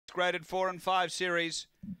graded 4 and 5 series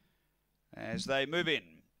as they move in.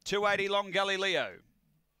 280 Long Gully Leo.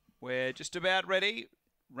 We're just about ready.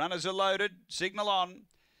 Runners are loaded. Signal on.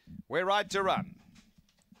 We're right to run.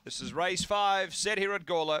 This is race 5, set here at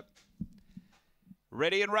Gawler.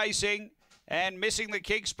 Ready and racing. And missing the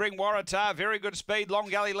kick, Spring Waratah. Very good speed. Long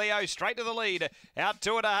Gully Leo straight to the lead. Out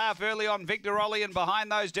 2.5 early on Victor Ollie, and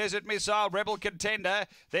behind those Desert Missile, Rebel Contender.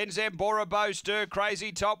 Then Zambora Bow, Stir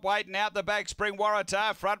Crazy, top weight, and out the back Spring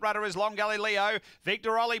Waratah. Front runner is Long Gully Leo.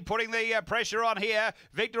 Victor Ollie putting the pressure on here.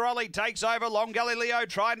 Victor Ollie takes over. Long Gully Leo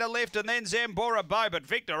trying to lift, and then Zambora Bow, but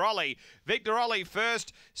Victor Ollie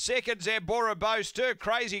first. Second, Zambora Bow. Stir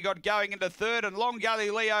Crazy got going into third, and Long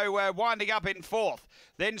Gully Leo winding up in fourth.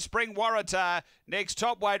 Then Spring Waratah. Next,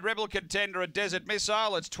 top weight Rebel Contender at Desert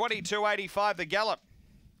Missile. It's 22.85 the gallop.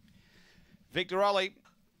 Victor Ollie,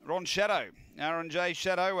 Ron Shadow. R&J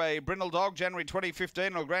Shadow, a brindle dog, January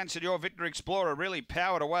 2015. Or Grand Senor Victor Explorer really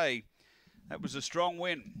powered away. That was a strong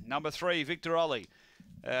win. Number 3, Victor Ollie.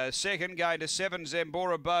 Second, going to 7,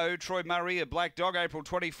 Zambora Bow. Troy Murray, a black dog, April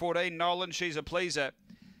 2014. Nolan, she's a pleaser.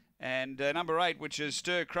 And number 8, which is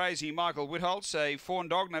Stir Crazy, Michael Whitholtz, a fawn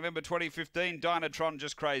dog, November 2015, Dynatron,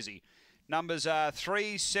 just crazy. Numbers are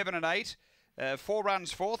 3, 7 and 8. 4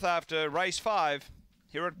 runs fourth after race 5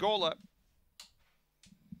 here at Gawler.